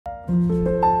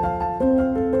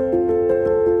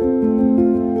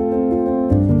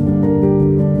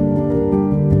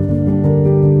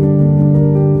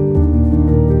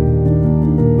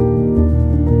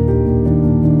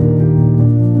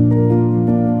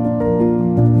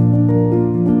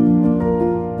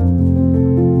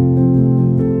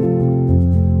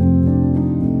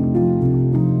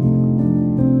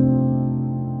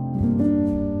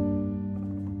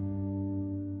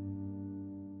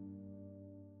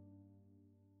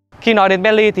Khi nói đến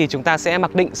Bentley thì chúng ta sẽ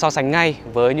mặc định so sánh ngay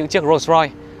với những chiếc Rolls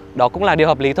Royce. Đó cũng là điều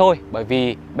hợp lý thôi, bởi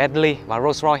vì Bentley và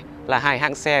Rolls Royce là hai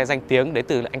hãng xe danh tiếng đến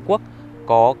từ Anh Quốc,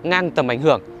 có ngang tầm ảnh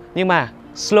hưởng. Nhưng mà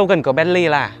slogan của Bentley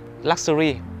là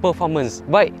Luxury Performance.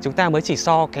 Vậy chúng ta mới chỉ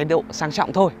so cái độ sang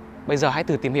trọng thôi. Bây giờ hãy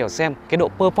thử tìm hiểu xem cái độ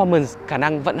performance, khả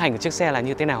năng vận hành của chiếc xe là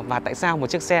như thế nào, và tại sao một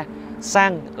chiếc xe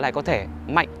sang lại có thể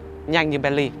mạnh, nhanh như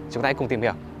Bentley. Chúng ta hãy cùng tìm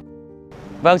hiểu.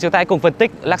 Vâng, chúng ta hãy cùng phân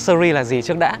tích Luxury là gì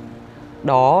trước đã.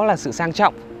 Đó là sự sang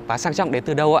trọng. Và sang trọng đến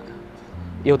từ đâu ạ?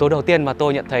 Yếu tố đầu tiên mà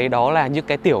tôi nhận thấy đó là những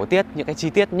cái tiểu tiết, những cái chi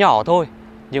tiết nhỏ thôi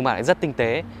nhưng mà lại rất tinh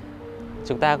tế.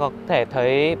 Chúng ta có thể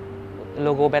thấy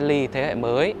logo Bentley thế hệ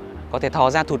mới, có thể thò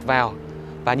ra thụt vào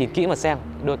và nhìn kỹ mà xem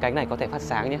đôi cánh này có thể phát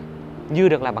sáng nhé, như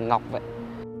được làm bằng ngọc vậy.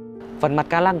 Phần mặt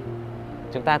ca lăng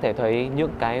chúng ta thể thấy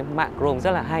những cái mạ chrome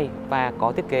rất là hay và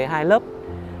có thiết kế hai lớp.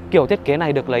 Kiểu thiết kế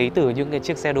này được lấy từ những cái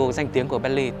chiếc xe đua danh tiếng của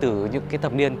Bentley từ những cái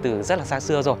thập niên từ rất là xa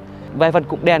xưa rồi. Về phần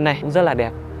cụm đèn này cũng rất là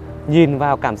đẹp. Nhìn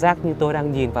vào cảm giác như tôi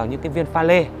đang nhìn vào những cái viên pha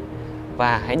lê.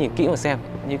 Và hãy nhìn kỹ mà xem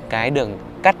những cái đường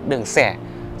cắt, đường xẻ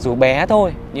dù bé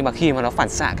thôi nhưng mà khi mà nó phản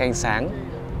xạ cái ánh sáng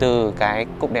từ cái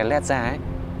cụm đèn LED ra ấy,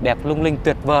 đẹp lung linh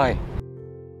tuyệt vời.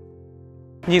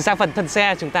 Nhìn sang phần thân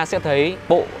xe chúng ta sẽ thấy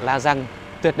bộ la răng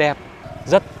tuyệt đẹp,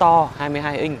 rất to,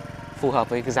 22 inch, phù hợp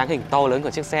với cái dáng hình to lớn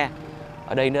của chiếc xe.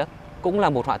 Ở đây nữa cũng là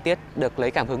một họa tiết được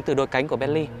lấy cảm hứng từ đôi cánh của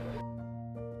Bentley.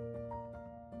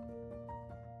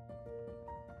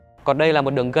 Còn đây là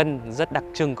một đường gân rất đặc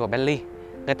trưng của Bentley.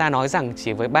 Người ta nói rằng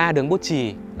chỉ với 3 đường bút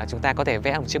chì là chúng ta có thể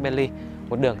vẽ một chiếc Bentley.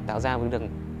 Một đường tạo ra một đường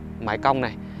mái cong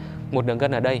này, một đường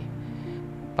gân ở đây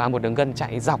và một đường gân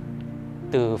chạy dọc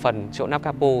từ phần chỗ nắp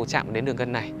capo chạm đến đường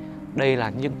gân này. Đây là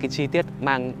những cái chi tiết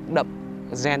mang đậm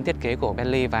gen thiết kế của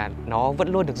Bentley và nó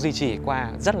vẫn luôn được duy trì qua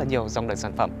rất là nhiều dòng đời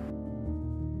sản phẩm.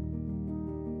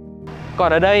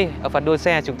 Còn ở đây, ở phần đuôi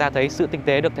xe chúng ta thấy sự tinh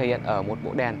tế được thể hiện ở một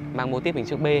bộ đèn mang mô típ hình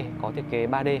chữ B có thiết kế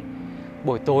 3D.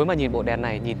 Buổi tối mà nhìn bộ đèn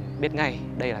này nhìn biết ngay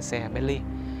đây là xe Bentley.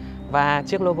 Và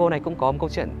chiếc logo này cũng có một câu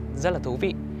chuyện rất là thú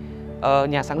vị.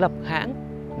 Nhà sáng lập hãng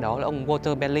đó là ông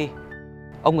Walter Bentley.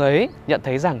 Ông ấy nhận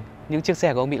thấy rằng những chiếc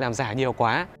xe của ông bị làm giả nhiều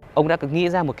quá. Ông đã nghĩ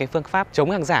ra một cái phương pháp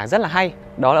chống hàng giả rất là hay.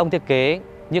 Đó là ông thiết kế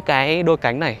những cái đôi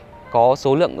cánh này có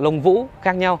số lượng lông vũ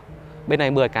khác nhau. Bên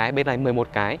này 10 cái, bên này 11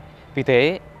 cái. Vì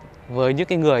thế với những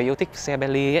cái người yêu thích xe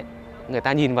Bentley ấy, người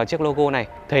ta nhìn vào chiếc logo này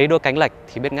thấy đôi cánh lệch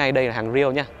thì biết ngay đây là hàng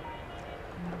real nhá.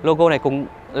 Logo này cũng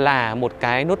là một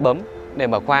cái nút bấm để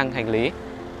mở khoang hành lý.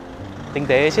 Tinh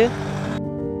tế chứ.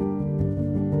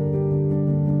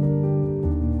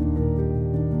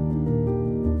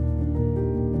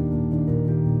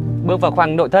 Bước vào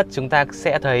khoang nội thất chúng ta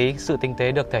sẽ thấy sự tinh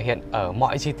tế được thể hiện ở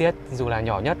mọi chi tiết dù là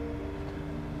nhỏ nhất.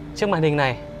 Chiếc màn hình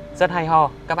này rất hay ho,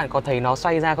 các bạn có thấy nó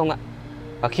xoay ra không ạ?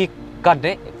 Và khi cần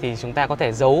đấy thì chúng ta có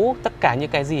thể giấu tất cả những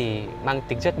cái gì mang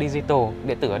tính chất digital,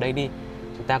 điện tử ở đây đi.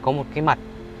 Chúng ta có một cái mặt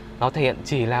nó thể hiện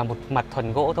chỉ là một mặt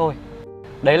thuần gỗ thôi.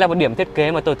 Đấy là một điểm thiết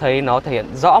kế mà tôi thấy nó thể hiện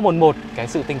rõ một cái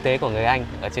sự tinh tế của người Anh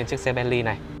ở trên chiếc xe Bentley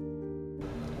này.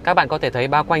 Các bạn có thể thấy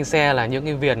bao quanh xe là những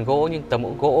cái viền gỗ, những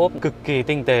tấm gỗ ốp cực kỳ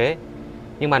tinh tế.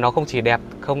 Nhưng mà nó không chỉ đẹp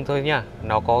không thôi nhá,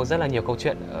 nó có rất là nhiều câu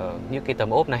chuyện ở những cái tấm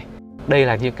ốp này. Đây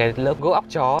là những cái lớp gỗ óc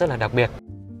chó rất là đặc biệt.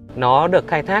 Nó được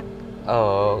khai thác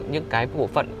ở những cái bộ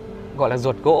phận gọi là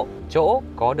ruột gỗ, chỗ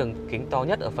có đường kính to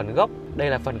nhất ở phần gốc. Đây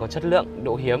là phần có chất lượng,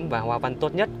 độ hiếm và hoa văn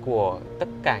tốt nhất của tất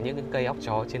cả những cái cây óc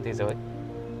chó trên thế giới.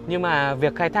 Nhưng mà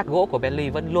việc khai thác gỗ của Bentley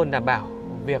vẫn luôn đảm bảo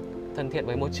việc thân thiện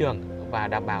với môi trường và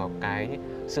đảm bảo cái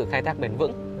sự khai thác bền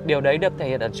vững. Điều đấy được thể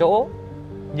hiện ở chỗ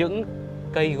những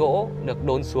cây gỗ được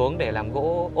đốn xuống để làm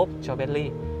gỗ ốp cho Bentley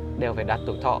đều phải đạt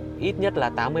tuổi thọ ít nhất là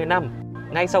 80 năm.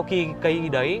 Ngay sau khi cây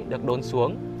đấy được đốn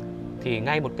xuống thì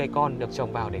ngay một cây con được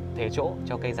trồng vào để thế chỗ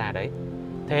cho cây già đấy.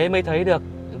 Thế mới thấy được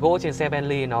gỗ trên xe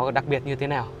Bentley nó đặc biệt như thế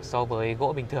nào so với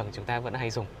gỗ bình thường chúng ta vẫn hay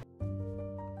dùng.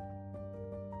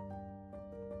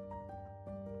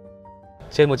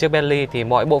 Trên một chiếc Bentley thì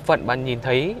mọi bộ phận bạn nhìn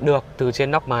thấy được từ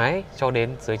trên nóc mái cho đến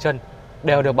dưới chân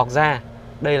đều được bọc da.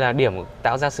 Đây là điểm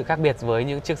tạo ra sự khác biệt với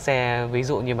những chiếc xe ví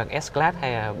dụ như bằng S-Class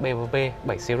hay là BMW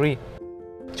 7 Series.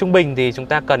 Trung bình thì chúng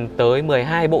ta cần tới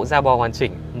 12 bộ da bò hoàn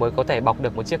chỉnh mới có thể bọc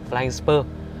được một chiếc Flying Spur.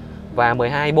 Và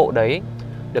 12 bộ đấy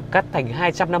được cắt thành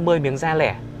 250 miếng da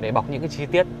lẻ để bọc những cái chi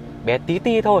tiết bé tí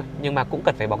ti thôi nhưng mà cũng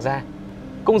cần phải bọc da.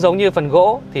 Cũng giống như phần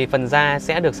gỗ thì phần da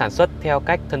sẽ được sản xuất theo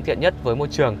cách thân thiện nhất với môi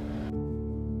trường.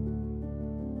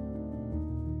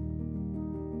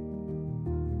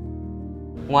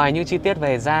 Ngoài những chi tiết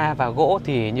về da và gỗ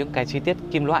thì những cái chi tiết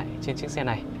kim loại trên chiếc xe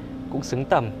này cũng xứng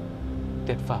tầm.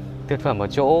 Tuyệt phẩm. Tuyệt phẩm ở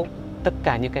chỗ tất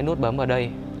cả những cái nút bấm ở đây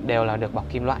đều là được bọc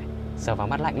kim loại, sờ vào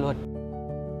mắt lạnh luôn.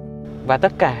 Và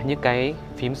tất cả những cái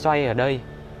phím xoay ở đây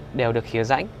đều được khía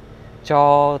rãnh,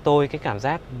 cho tôi cái cảm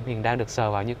giác mình đang được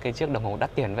sờ vào những cái chiếc đồng hồ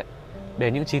đắt tiền vậy.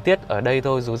 Để những chi tiết ở đây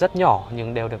thôi dù rất nhỏ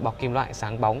nhưng đều được bọc kim loại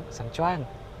sáng bóng, sáng choang.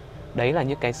 Đấy là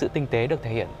những cái sự tinh tế được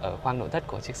thể hiện ở khoang nội thất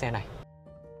của chiếc xe này.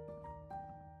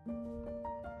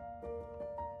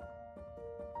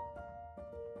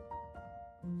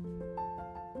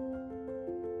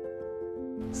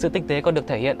 Sự tinh tế còn được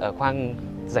thể hiện ở khoang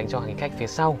dành cho hành khách phía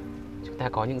sau. Chúng ta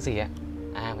có những gì ạ?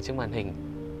 Một chiếc màn hình.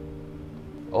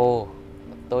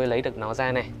 Tôi lấy được nó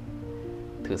ra này.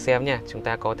 Thử xem nha. Chúng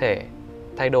ta có thể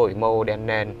thay đổi màu đèn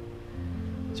nền.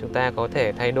 Chúng ta có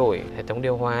thể thay đổi hệ thống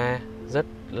điều hòa. Rất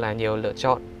là nhiều lựa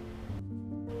chọn.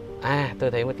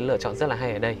 Tôi thấy một lựa chọn rất là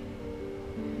hay ở đây.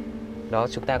 Đó,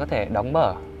 chúng ta có thể đóng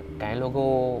mở cái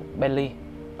logo Bentley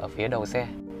ở phía đầu xe.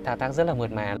 Thao tác rất là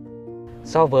mượt mà.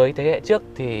 So với thế hệ trước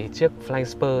thì chiếc Flying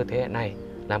Spur thế hệ này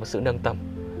là một sự nâng tầm.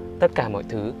 Tất cả mọi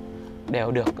thứ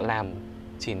đều được làm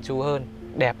chỉn chu hơn,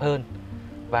 đẹp hơn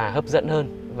và hấp dẫn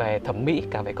hơn về thẩm mỹ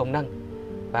cả về công năng.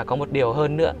 Và có một điều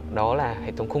hơn nữa, đó là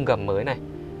hệ thống khung gầm mới này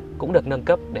cũng được nâng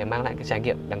cấp để mang lại cái trải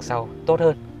nghiệm đằng sau tốt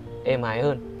hơn, êm ái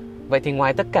hơn. Vậy thì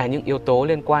ngoài tất cả những yếu tố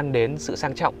liên quan đến sự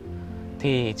sang trọng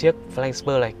thì chiếc Flying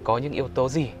Spur này có những yếu tố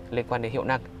gì liên quan đến hiệu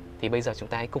năng? Thì bây giờ chúng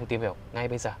ta hãy cùng tìm hiểu ngay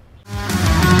bây giờ.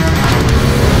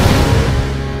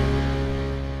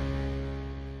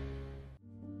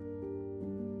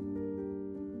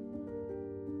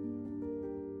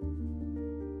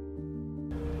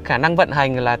 Khả năng vận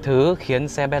hành là thứ khiến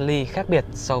xe Bentley khác biệt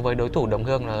so với đối thủ đồng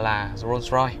hương là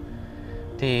Rolls-Royce.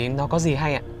 Thì nó có gì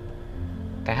hay ạ?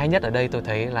 Cái hay nhất ở đây tôi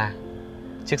thấy là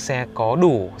chiếc xe có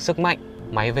đủ sức mạnh.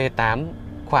 Máy V8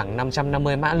 khoảng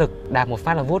 550 mã lực, đạp một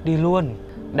phát là vút đi luôn.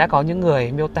 Đã có những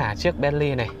người miêu tả chiếc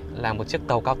Bentley này là một chiếc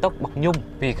tàu cao tốc bọc nhung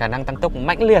vì khả năng tăng tốc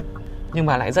mãnh liệt nhưng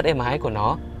mà lại rất êm ái của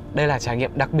nó. Đây là trải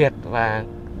nghiệm đặc biệt và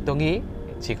tôi nghĩ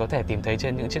chỉ có thể tìm thấy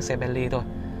trên những chiếc xe Bentley thôi.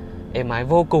 Êm ái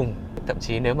vô cùng. Thậm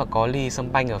chí nếu mà có ly sâm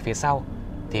panh ở phía sau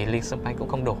thì ly sâm panh cũng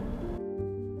không đổ.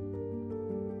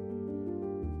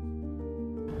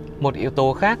 Một yếu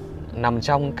tố khác nằm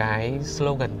trong cái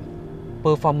slogan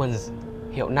performance,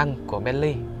 hiệu năng của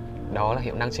Bentley, đó là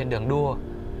hiệu năng trên đường đua.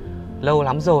 Lâu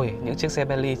lắm rồi những chiếc xe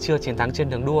Bentley chưa chiến thắng trên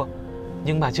đường đua.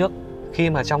 Nhưng mà khi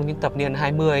mà trong những thập niên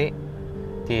 20 ấy,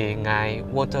 thì ngài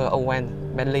Walter Owen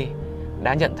Bentley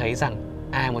đã nhận thấy rằng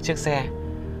một chiếc xe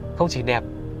không chỉ đẹp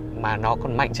mà nó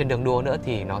còn mạnh trên đường đua nữa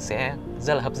thì nó sẽ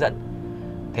rất là hấp dẫn.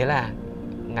 Thế là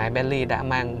ngài Bentley đã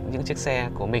mang những chiếc xe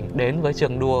của mình đến với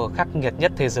trường đua khắc nghiệt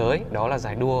nhất thế giới, đó là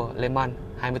giải đua Le Mans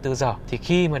 24 giờ. Thì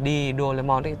khi mà đi đua Le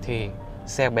Mans ấy, thì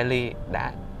xe Bentley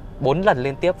đã 4 lần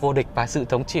liên tiếp vô địch. Và sự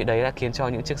thống trị đấy đã khiến cho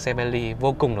những chiếc xe Bentley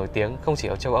vô cùng nổi tiếng không chỉ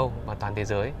ở châu Âu mà toàn thế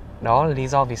giới. Đó là lý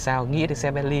do vì sao nghĩ đến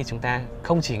xe Bentley chúng ta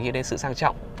không chỉ nghĩ đến sự sang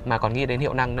trọng mà còn nghĩ đến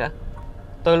hiệu năng nữa.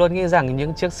 Tôi luôn nghĩ rằng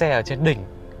những chiếc xe ở trên đỉnh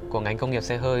của ngành công nghiệp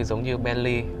xe hơi giống như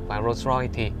Bentley và Rolls-Royce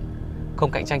thì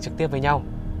không cạnh tranh trực tiếp với nhau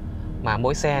mà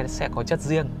mỗi xe sẽ có chất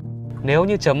riêng. Nếu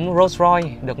như chấm Rolls-Royce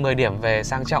được 10 điểm về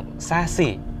sang trọng, xa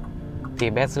xỉ thì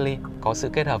Bentley có sự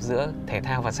kết hợp giữa thể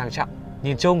thao và sang trọng.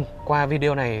 Nhìn chung qua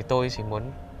video này tôi chỉ muốn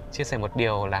chia sẻ một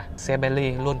điều là xe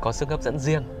Bentley luôn có sức hấp dẫn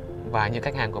riêng và những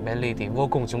khách hàng của Bentley thì vô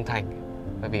cùng trung thành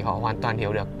bởi vì họ hoàn toàn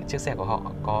hiểu được chiếc xe của họ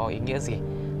có ý nghĩa gì,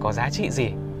 có giá trị gì.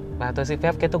 Và tôi xin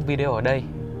phép kết thúc video ở đây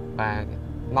và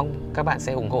mong các bạn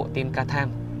sẽ ủng hộ team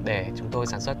Cartimes để chúng tôi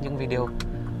sản xuất những video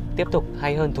tiếp tục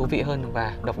hay hơn, thú vị hơn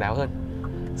và độc đáo hơn.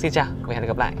 Xin chào và hẹn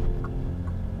gặp lại.